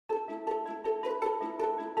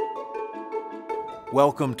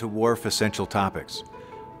Welcome to WARF Essential Topics.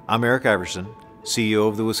 I'm Eric Iverson, CEO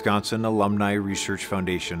of the Wisconsin Alumni Research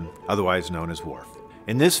Foundation, otherwise known as WARF.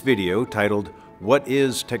 In this video titled, What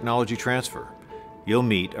is Technology Transfer?, you'll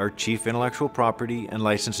meet our Chief Intellectual Property and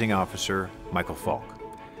Licensing Officer, Michael Falk.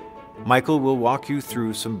 Michael will walk you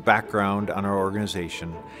through some background on our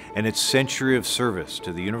organization and its century of service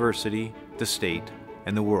to the university, the state,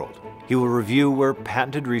 and the world. He will review where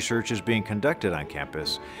patented research is being conducted on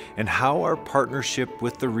campus and how our partnership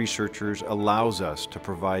with the researchers allows us to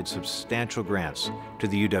provide substantial grants to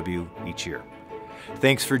the UW each year.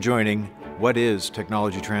 Thanks for joining What is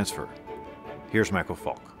Technology Transfer? Here's Michael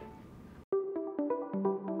Falk.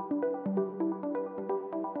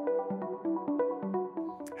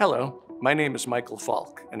 Hello, my name is Michael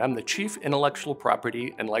Falk, and I'm the Chief Intellectual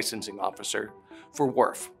Property and Licensing Officer for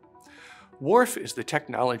WARF. WARF is the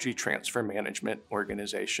Technology Transfer Management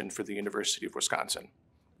Organization for the University of Wisconsin.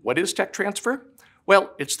 What is tech transfer?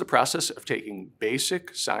 Well, it's the process of taking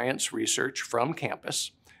basic science research from campus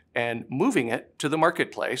and moving it to the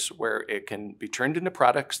marketplace where it can be turned into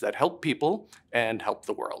products that help people and help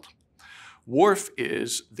the world. WARF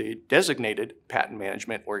is the designated patent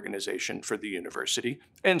management organization for the university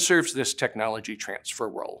and serves this technology transfer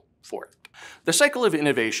role for it. The cycle of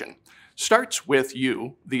innovation starts with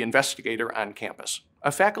you, the investigator on campus.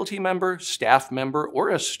 A faculty member, staff member, or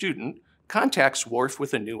a student contacts WARF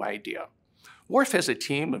with a new idea. WARF has a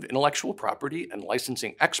team of intellectual property and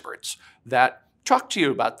licensing experts that talk to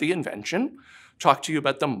you about the invention, talk to you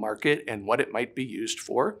about the market and what it might be used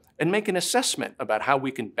for, and make an assessment about how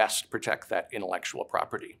we can best protect that intellectual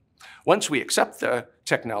property. Once we accept the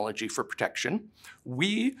technology for protection,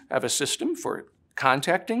 we have a system for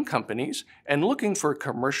contacting companies and looking for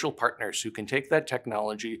commercial partners who can take that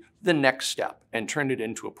technology the next step and turn it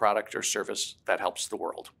into a product or service that helps the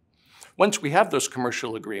world. Once we have those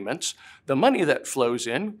commercial agreements, the money that flows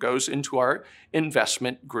in goes into our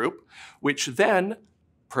investment group, which then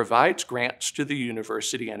provides grants to the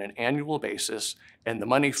university on an annual basis, and the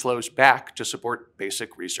money flows back to support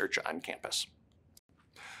basic research on campus.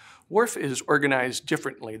 WARF is organized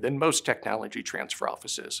differently than most technology transfer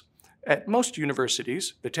offices. At most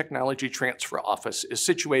universities, the Technology Transfer Office is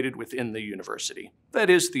situated within the university. That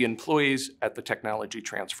is, the employees at the Technology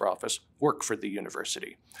Transfer Office work for the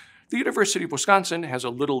university. The University of Wisconsin has a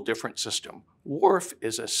little different system. WARF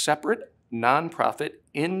is a separate, nonprofit,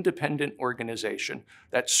 independent organization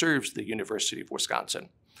that serves the University of Wisconsin.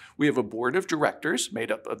 We have a board of directors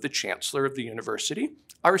made up of the chancellor of the university,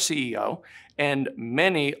 our CEO, and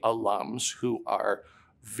many alums who are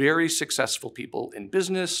very successful people in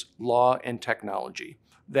business, law, and technology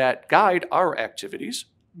that guide our activities,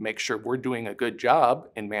 make sure we're doing a good job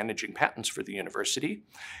in managing patents for the university,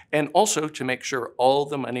 and also to make sure all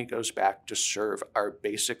the money goes back to serve our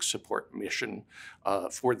basic support mission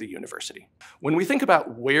for the university. When we think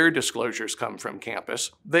about where disclosures come from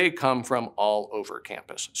campus, they come from all over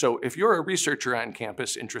campus. So if you're a researcher on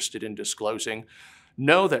campus interested in disclosing,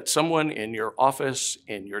 know that someone in your office,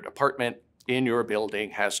 in your department, in your building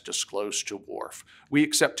has disclosed to WARF. We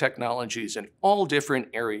accept technologies in all different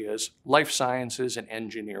areas, life sciences and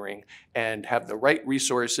engineering, and have the right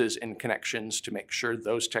resources and connections to make sure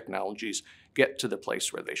those technologies get to the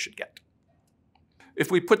place where they should get. If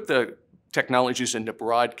we put the technologies into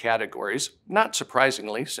broad categories, not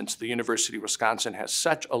surprisingly, since the University of Wisconsin has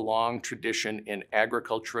such a long tradition in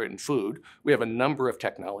agriculture and food, we have a number of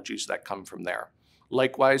technologies that come from there.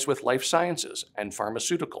 Likewise with life sciences and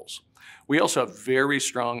pharmaceuticals. We also have very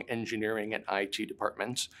strong engineering and IT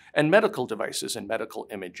departments and medical devices and medical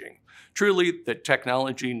imaging. Truly, the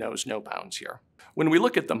technology knows no bounds here. When we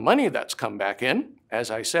look at the money that's come back in, as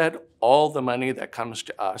I said, all the money that comes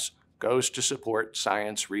to us goes to support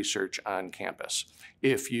science research on campus.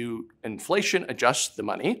 If you inflation adjust the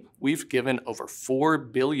money, we've given over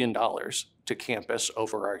 $4 billion to campus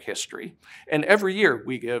over our history. And every year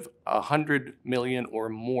we give $100 million or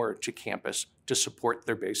more to campus to support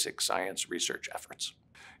their basic science research efforts.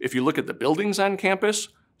 If you look at the buildings on campus,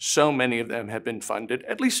 so many of them have been funded,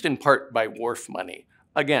 at least in part by WARF money.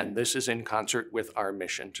 Again, this is in concert with our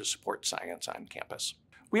mission to support science on campus.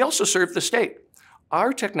 We also serve the state.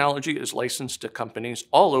 Our technology is licensed to companies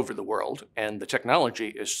all over the world, and the technology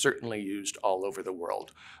is certainly used all over the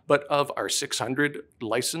world. But of our 600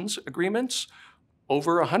 license agreements,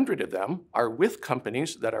 over 100 of them are with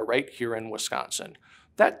companies that are right here in Wisconsin.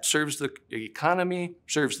 That serves the economy,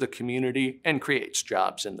 serves the community, and creates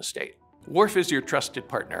jobs in the state. WARF is your trusted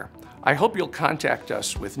partner. I hope you'll contact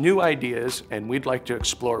us with new ideas, and we'd like to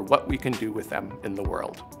explore what we can do with them in the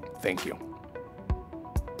world. Thank you.